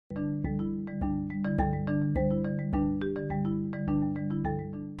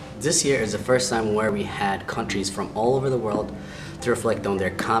This year is the first time where we had countries from all over the world to reflect on their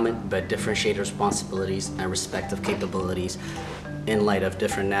common but differentiated responsibilities and respective capabilities in light of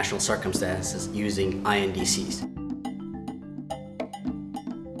different national circumstances using INDCs.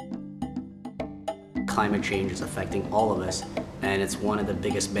 Climate change is affecting all of us, and it's one of the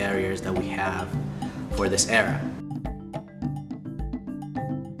biggest barriers that we have for this era.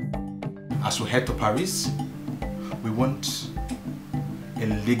 As we head to Paris, we want a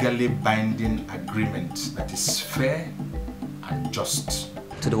legally binding agreement that is fair and just.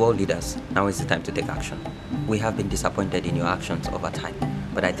 To the world leaders, now is the time to take action. We have been disappointed in your actions over time,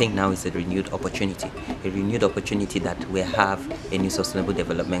 but I think now is a renewed opportunity that we have a new sustainable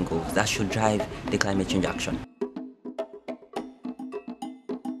development goals that should drive the climate change action.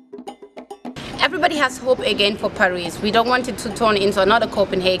 Everybody has hope again for Paris. We don't want it to turn into another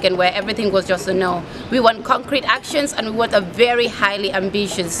Copenhagen where everything was just a no. We want concrete actions, and we want a very highly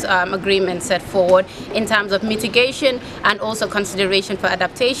ambitious agreement set forward in terms of mitigation and also consideration for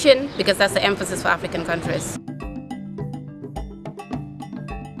adaptation, because that's the emphasis for African countries.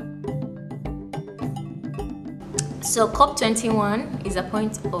 So COP21 is a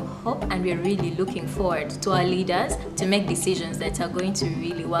point of hope, and we're really looking forward to our leaders to make decisions that are going to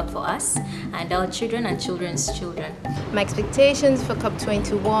really work for us and our children and children's children. My expectations for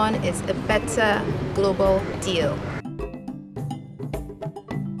COP21 is a better global deal.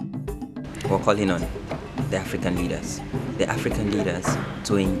 We're calling on the African leaders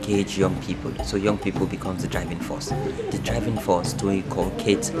to engage young people, so young people becomes the driving force to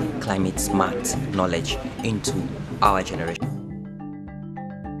inculcate climate smart knowledge into our generation.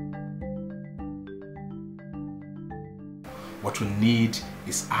 What we need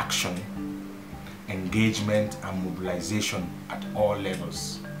is action, engagement and mobilization at all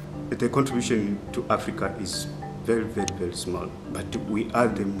levels. The contribution to Africa is very, very, very small, but we are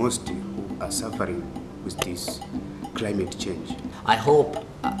the most who are suffering with this climate change. I hope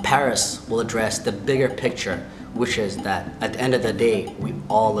Paris will address the bigger picture, which is that at the end of the day, we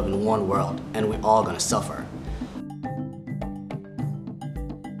all live in one world and we're all going to suffer.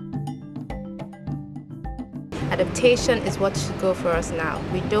 Adaptation is what should go for us now.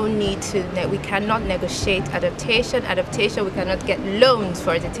 We cannot negotiate adaptation. We cannot get loans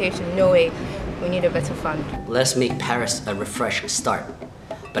for adaptation. No way. We need a better fund. Let's make Paris a refresh start.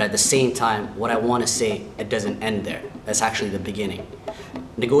 But at the same time, what I want to say, it doesn't end there. That's actually the beginning.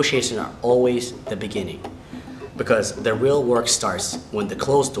 Negotiations are always the beginning, because the real work starts when the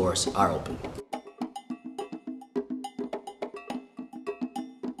closed doors are open.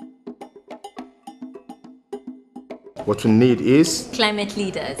 What we need is climate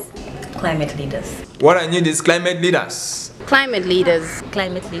leaders. Climate leaders. What I need is climate leaders. Climate leaders.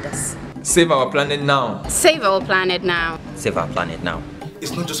 Climate leaders. Save our planet now. Save our planet now. Save our planet now.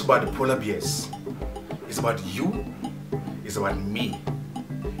 It's not just about the polar bears. It's about you. It's about me.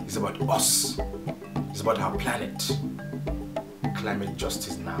 It's about us. It's about our planet. Climate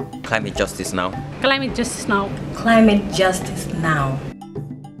justice now. Climate justice now. Climate justice now. Climate justice now.